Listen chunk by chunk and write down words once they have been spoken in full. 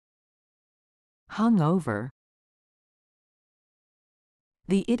Hungover.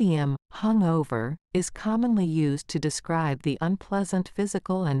 The idiom, hungover, is commonly used to describe the unpleasant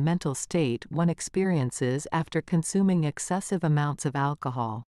physical and mental state one experiences after consuming excessive amounts of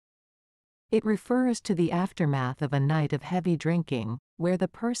alcohol. It refers to the aftermath of a night of heavy drinking, where the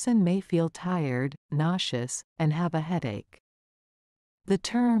person may feel tired, nauseous, and have a headache. The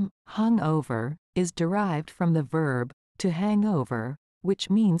term, hungover, is derived from the verb, to hang over,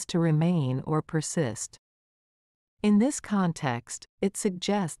 which means to remain or persist. In this context, it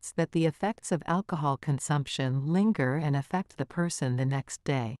suggests that the effects of alcohol consumption linger and affect the person the next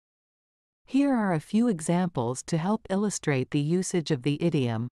day. Here are a few examples to help illustrate the usage of the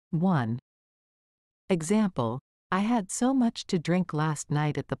idiom. 1. Example: I had so much to drink last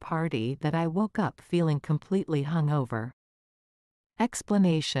night at the party that I woke up feeling completely hungover.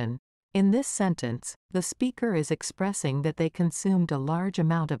 Explanation: in this sentence, the speaker is expressing that they consumed a large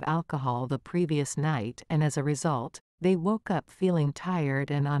amount of alcohol the previous night and as a result, they woke up feeling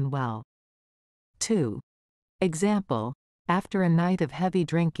tired and unwell. 2. Example: after a night of heavy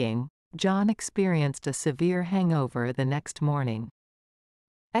drinking, John experienced a severe hangover the next morning.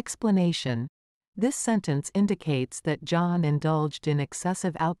 Explanation: this sentence indicates that John indulged in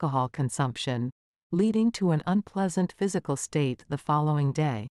excessive alcohol consumption, leading to an unpleasant physical state the following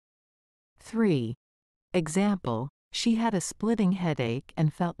day. 3. Example: she had a splitting headache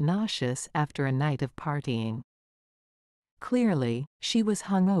and felt nauseous after a night of partying. Clearly, she was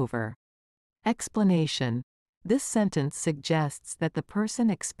hungover. Explanation: this sentence suggests that the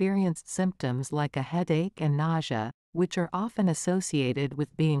person experienced symptoms like a headache and nausea, which are often associated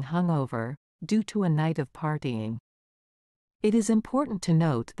with being hungover, due to a night of partying. It is important to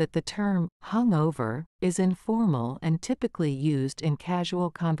note that the term, hungover, is informal and typically used in casual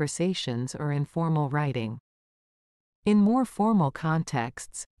conversations or informal writing. In more formal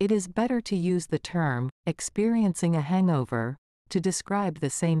contexts, it is better to use the term, experiencing a hangover, to describe the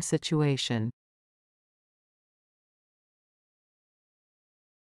same situation.